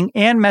 screening,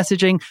 and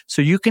messaging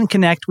so you can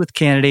connect with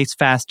candidates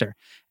faster.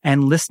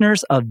 And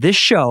listeners of this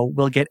show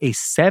will get a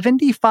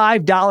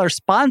 $75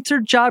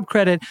 sponsored job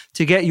credit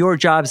to get your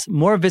jobs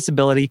more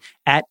visibility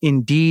at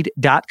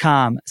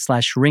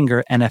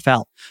Indeed.com/Ringer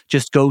NFL.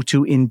 Just go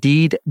to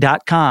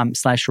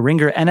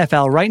Indeed.com/Ringer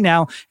NFL right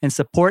now and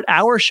support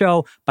our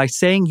show by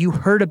saying you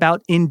heard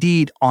about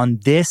Indeed on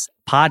this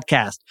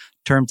podcast.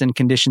 Terms and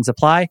conditions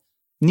apply.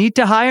 Need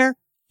to hire?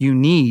 You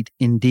need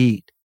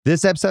Indeed.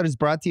 This episode is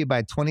brought to you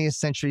by 20th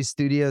Century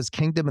Studios'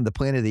 Kingdom of the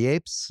Planet of the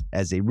Apes.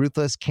 As a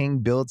ruthless king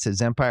builds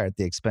his empire at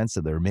the expense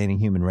of the remaining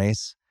human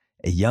race,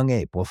 a young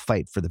ape will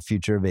fight for the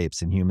future of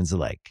apes and humans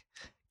alike.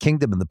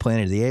 Kingdom of the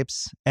Planet of the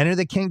Apes. Enter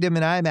the kingdom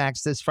in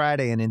IMAX this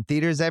Friday and in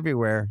theaters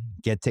everywhere.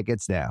 Get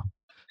tickets now.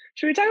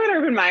 Should we talk about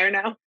Urban Meyer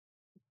now?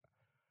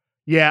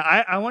 Yeah,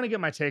 I want to get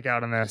my take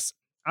out on this.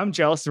 I'm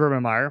jealous of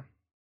Urban Meyer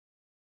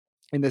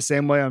in the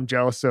same way I'm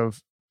jealous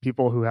of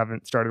people who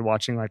haven't started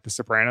watching like The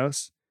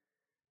Sopranos.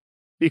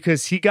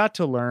 Because he got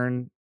to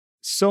learn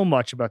so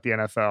much about the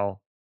NFL.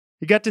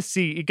 He got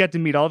to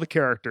meet all the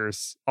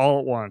characters all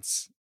at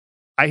once.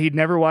 He'd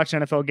never watched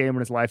an NFL game in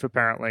his life,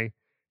 apparently.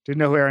 Didn't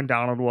know who Aaron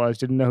Donald was.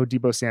 Didn't know who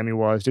Deebo Samuel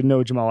was. Didn't know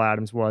who Jamal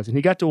Adams was. And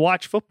he got to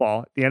watch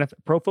football, the NFL,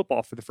 pro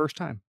football for the first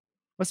time.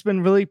 Must have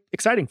been really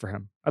exciting for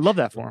him. I love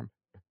that for him.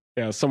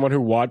 Yeah, someone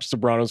who watched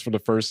Sopranos for the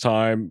first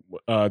time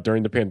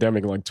during the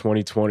pandemic in like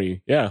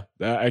 2020. Yeah,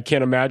 I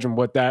can't imagine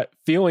what that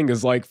feeling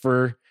is like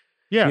for,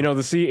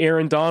 to see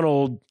Aaron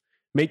Donald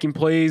making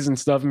plays and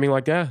stuff and being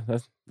like, yeah,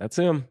 that's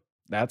him.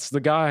 That's the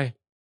guy.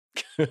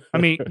 I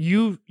mean,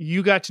 you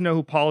got to know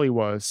who Paulie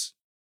was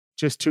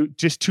just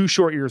 2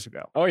 short years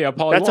ago. Oh yeah,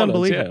 Paulie. That's Walnuts,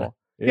 unbelievable.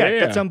 Yeah,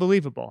 that's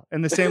unbelievable.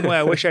 In the same way,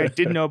 I wish I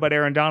didn't know about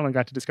Aaron Donald and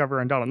got to discover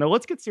Aaron Donald. Now,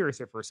 let's get serious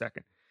here for a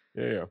second.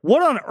 Yeah.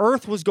 What on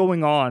earth was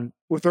going on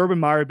with Urban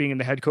Meyer being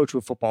the head coach of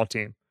a football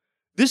team?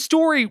 This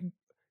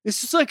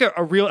is like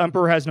a real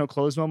Emperor Has No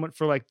Clothes moment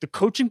for like the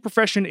coaching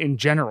profession in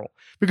general.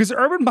 Because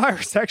Urban Meyer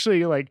is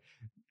actually like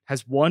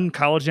has won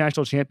college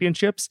national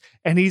championships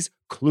and he's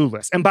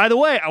clueless. And by the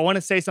way, I want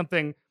to say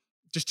something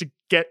just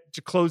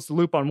to close the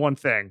loop on one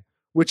thing,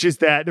 which is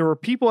that there were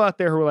people out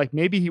there who were like,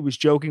 maybe he was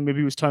joking, maybe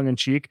he was tongue in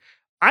cheek.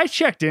 I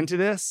checked into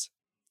this,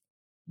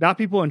 not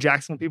people in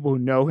Jacksonville, people who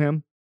know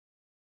him.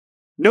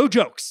 No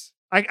jokes.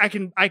 I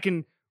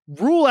can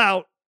rule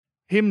out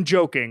him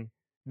joking.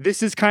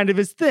 This is kind of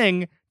his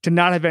thing to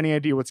not have any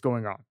idea what's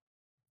going on.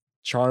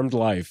 Charmed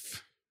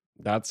life.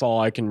 That's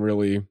all I can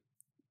really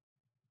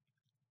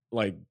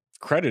like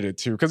credit it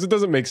to, because it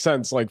doesn't make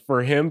sense like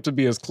for him to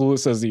be as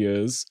clueless as he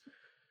is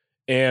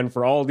and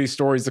for all these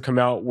stories to come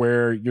out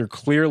where you're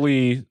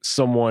clearly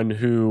someone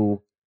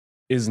who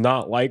is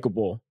not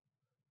likable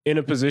in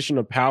a position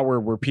of power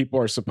where people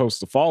are supposed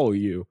to follow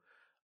you.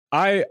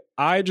 I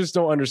just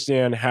don't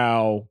understand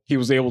how he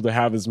was able to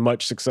have as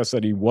much success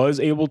that he was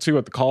able to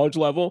at the college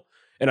level.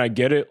 And I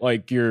get it,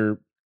 like you're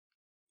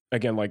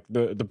again, like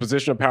the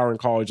position of power in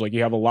college, like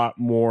you have a lot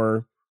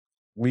more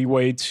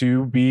leeway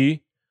to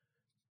be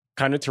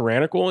kind of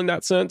tyrannical in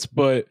that sense.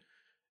 But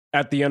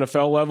at the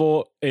NFL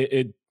level,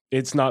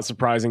 it's not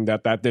surprising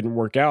that didn't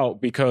work out,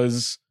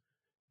 because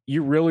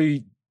you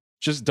really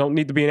just don't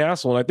need to be an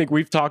asshole. And I think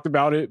we've talked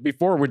about it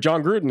before with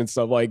John Gruden and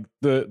stuff. Like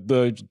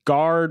the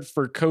guard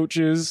for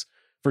coaches,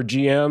 for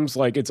GMs,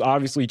 like it's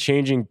obviously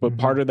changing, but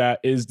part of that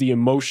is the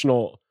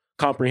emotional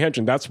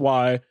comprehension. That's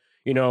why,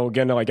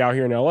 again, like out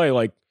here in LA,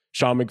 like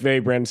Sean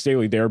McVay, Brandon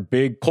Staley, they're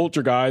big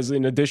culture guys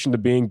in addition to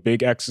being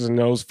big X's and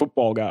O's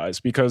football guys,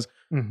 because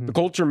the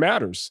culture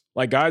matters.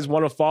 Like guys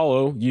want to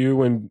follow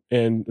you,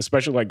 and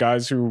especially like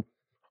guys who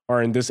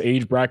are in this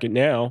age bracket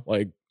now,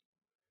 like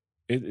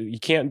you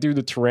can't do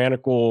the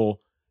tyrannical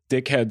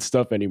dickhead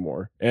stuff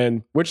anymore,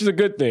 and which is a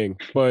good thing,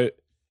 but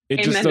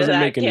it just doesn't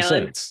make any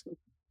sense.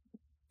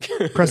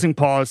 Pressing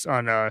pause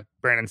on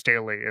Brandon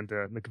Staley and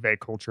the McVay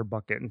culture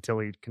bucket until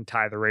he can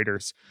tie the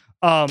Raiders.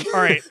 All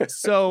right,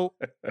 so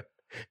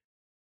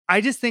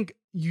I just think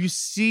you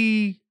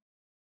see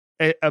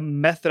a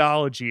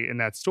methodology in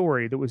that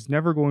story that was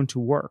never going to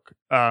work.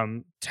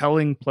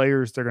 Telling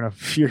players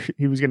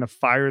he was gonna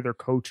fire their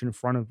coach in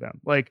front of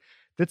them. Like,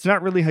 that's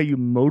not really how you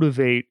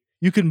motivate.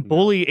 You can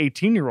bully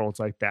 18-year-olds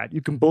like that.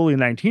 You can bully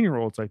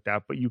 19-year-olds like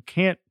that, but you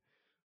can't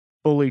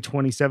bully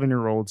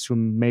 27-year-olds who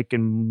make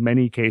in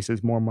many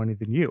cases more money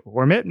than you,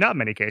 or not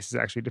many cases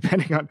actually,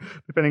 depending on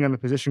the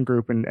position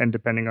group and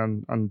depending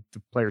on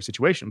the player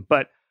situation.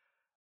 But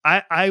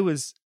I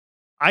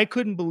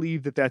couldn't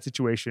believe that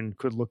situation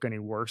could look any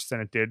worse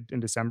than it did in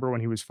December when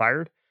he was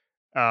fired.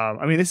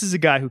 I mean, this is a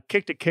guy who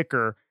kicked a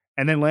kicker,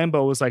 and then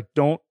Lambeau was like,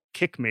 "Don't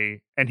kick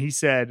me," and he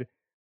said,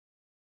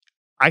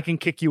 "I can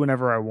kick you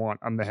whenever I want.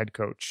 I'm the head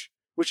coach."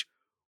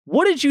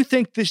 What did you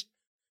think this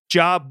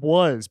job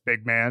was,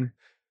 big man?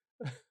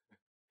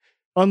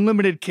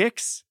 Unlimited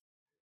kicks?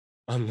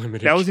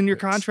 Unlimited. That was in your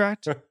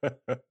contract?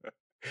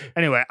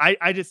 Anyway,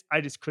 I just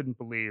couldn't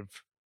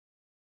believe.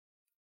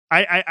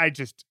 I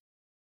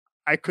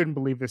couldn't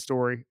believe this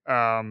story,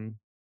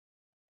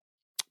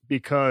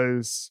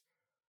 because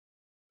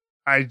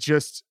I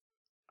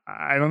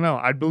don't know.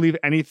 I'd believe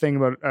anything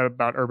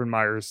about Urban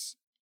Meyer's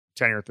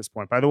tenure at this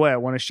point. By the way, I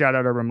want to shout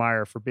out Urban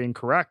Meyer for being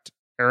correct.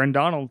 Aaron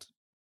Donald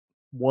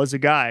was a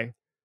guy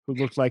who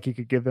looked like he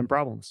could give them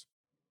problems.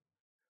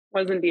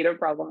 Was indeed a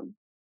problem.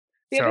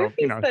 The other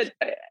piece that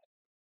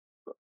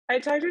I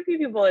talked to a few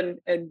people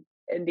in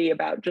Indy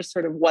about just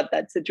sort of what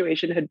that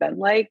situation had been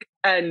like,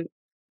 and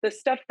the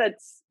stuff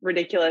that's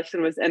ridiculous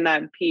and was in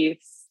that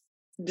piece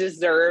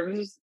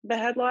deserves the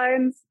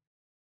headlines.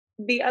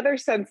 The other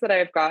sense that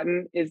I've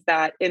gotten is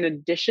that in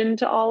addition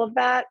to all of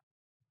that,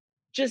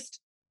 just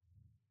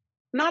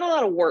not a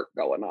lot of work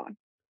going on.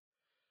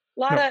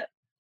 A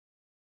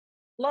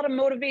lot of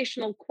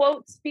motivational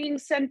quotes being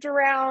sent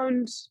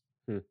around.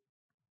 A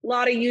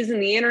lot of using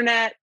the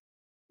internet.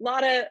 A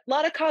lot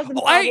of causing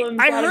problems.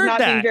 I a lot heard of not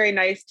that. being very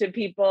nice to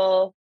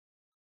people.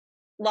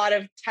 A lot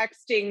of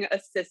texting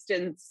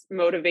assistants,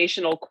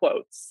 motivational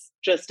quotes.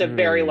 Just a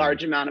very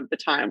large amount of the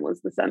time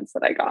was the sense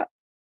that I got.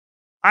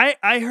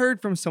 I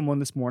heard from someone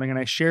this morning, and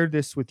I shared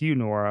this with you,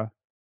 Nora.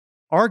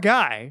 Our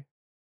guy,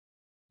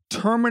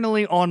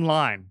 terminally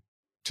online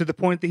to the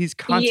point that he's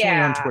constantly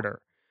on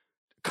Twitter.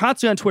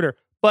 Constantly on Twitter,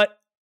 but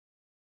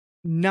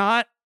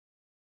not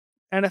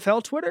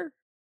NFL Twitter,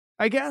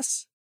 I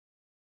guess.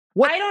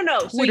 I don't know.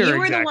 Twitter, so you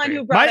were exactly. the one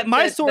who brought up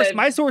my source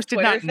did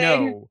Twitter not thing?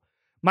 know.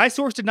 My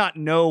source did not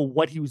know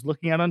what he was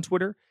looking at on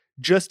Twitter,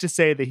 just to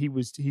say that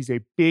he's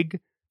a big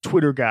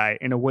Twitter guy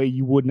in a way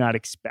you would not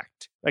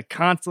expect. Like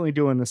constantly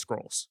doing the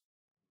scrolls.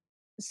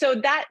 So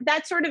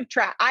that sort of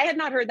I had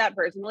not heard that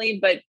personally,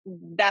 but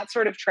that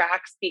sort of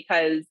tracks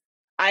because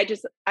I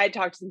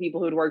talked to some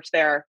people who'd worked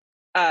there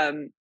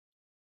when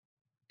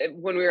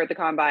we were at the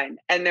Combine,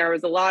 and there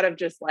was a lot of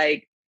just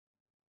like,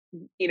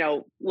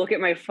 look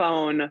at my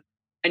phone,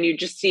 and you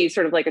just see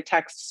sort of like a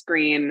text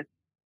screen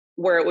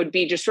where it would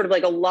be just sort of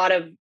like a lot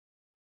of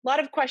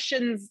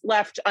questions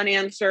left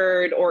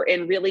unanswered or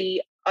in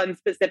really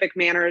unspecific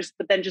manners,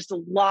 but then just a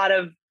lot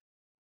of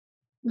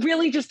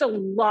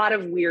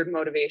weird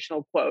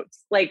motivational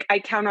quotes. Like, I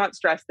cannot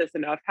stress this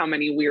enough, how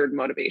many weird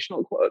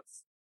motivational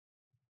quotes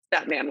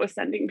that man was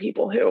sending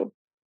people who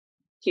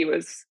he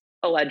was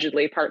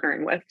allegedly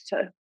partnering with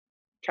to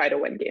try to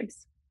win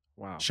games.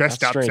 Wow. Should I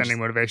stop sending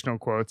motivational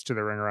quotes to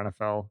the Ringer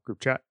NFL group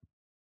chat?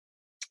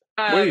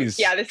 Please.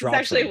 Yeah, this is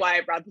actually why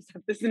I brought this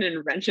up. This is an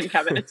intervention,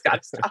 Kevin. It's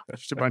got to stop.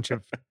 Just a bunch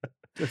of,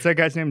 what's that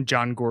guy's name?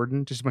 John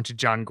Gordon. Just a bunch of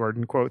John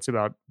Gordon quotes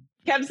about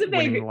Kev's a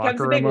big live,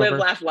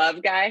 laugh,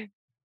 love guy.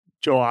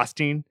 Joel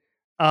Osteen.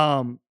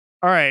 All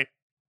right.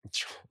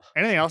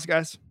 Anything else,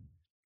 guys?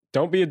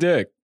 Don't be a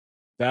dick.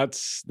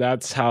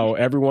 That's how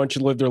everyone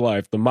should live their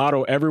life. The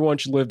motto everyone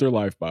should live their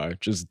life by.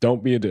 Just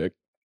don't be a dick.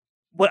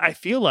 What I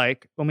feel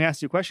like, let me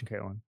ask you a question,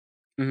 Caitlin.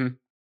 Mm-hmm.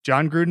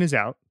 John Gruden is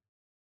out.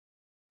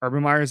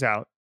 Urban Meyer is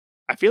out.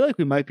 I feel like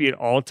we might be at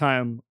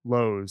all-time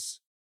lows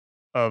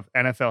of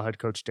NFL head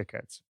coach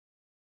dickheads.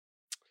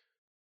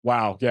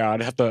 Wow. Yeah,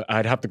 I'd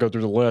have to go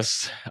through the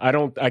list. I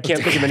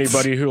can't think of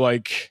anybody who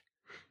like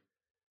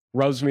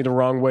rubs me the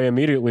wrong way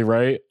immediately,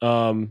 right?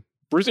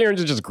 Bruce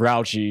Arians is just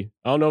grouchy.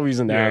 I don't know if he's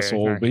an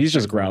asshole, but he's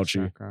just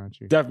grouchy.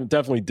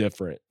 Definitely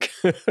different.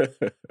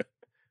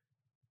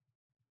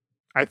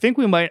 I think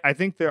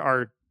there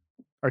are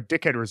our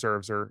dickhead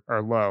reserves are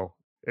low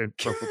in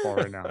pro football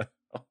right now.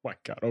 Oh my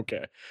God.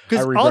 Okay.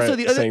 Because also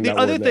the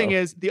other thing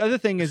is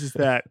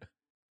that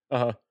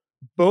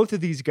both of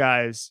these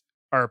guys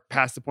are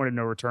past the point of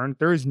no return.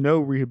 There is no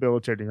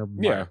rehabilitating or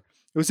yeah.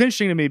 It was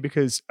interesting to me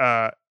because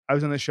I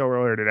was on the show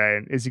earlier today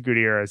and Izzy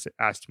Gutierrez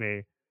asked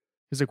me,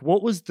 he's like,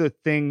 what was the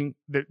thing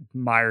that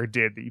Meyer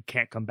did that you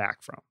can't come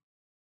back from?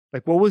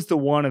 Like, what was the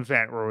one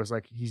event where it was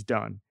like, he's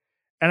done?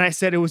 And I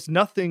said, it was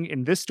nothing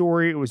in this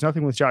story. It was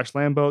nothing with Josh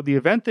Lambo. The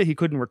event that he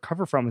couldn't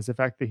recover from is the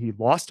fact that he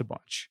lost a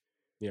bunch.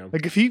 Yeah.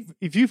 Like if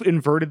you've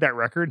inverted that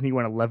record and he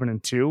went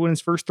 11-2 in his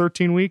first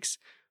 13 weeks,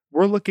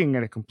 we're looking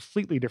at a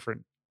completely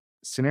different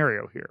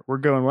scenario here. We're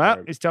going, well,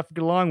 right. He's tough to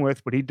get along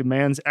with, but he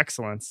demands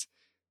excellence.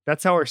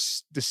 That's how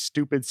the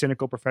stupid,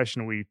 cynical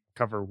profession we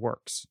cover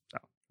works. So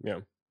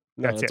yeah,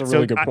 that's a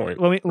really good point.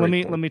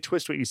 Let me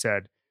twist what you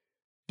said.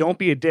 Don't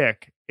be a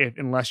dick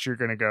unless you're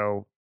going to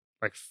go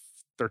like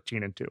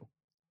 13-2.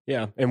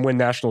 Yeah, and win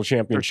national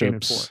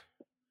championships.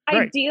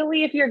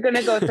 Ideally, if you're going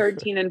to go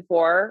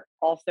 13-4,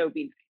 also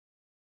be nice.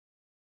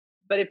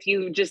 But if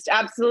you just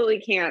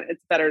absolutely can't,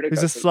 it's better to go.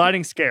 There's a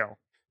sliding scale.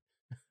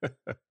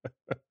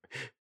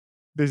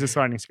 There's a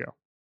sliding scale.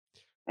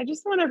 I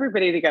just want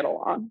everybody to get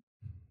along.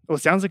 Well,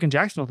 it sounds like in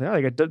Jacksonville,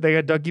 they got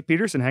Dougie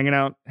Peterson handing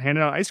out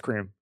ice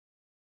cream.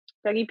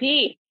 Dougie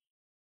P.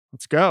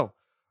 Let's go.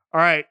 All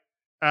right.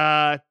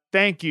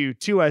 Thank you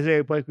to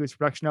Isaiah Blakely's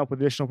production help with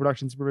additional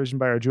production supervision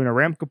by Arjuna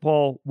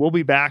Ramkapal. We'll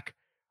be back,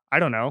 I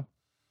don't know,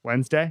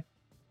 Wednesday,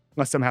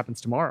 unless something happens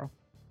tomorrow.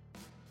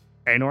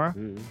 Hey, Nora?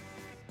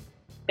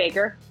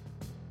 Baker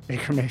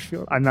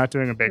Mayfield. I'm not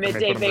doing a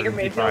Midday Baker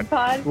Mayfield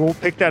pod. We'll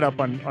pick that up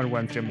on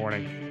Wednesday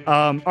morning.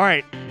 All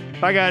right.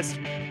 Bye, guys.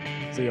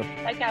 See you.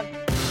 Bye,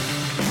 Kev.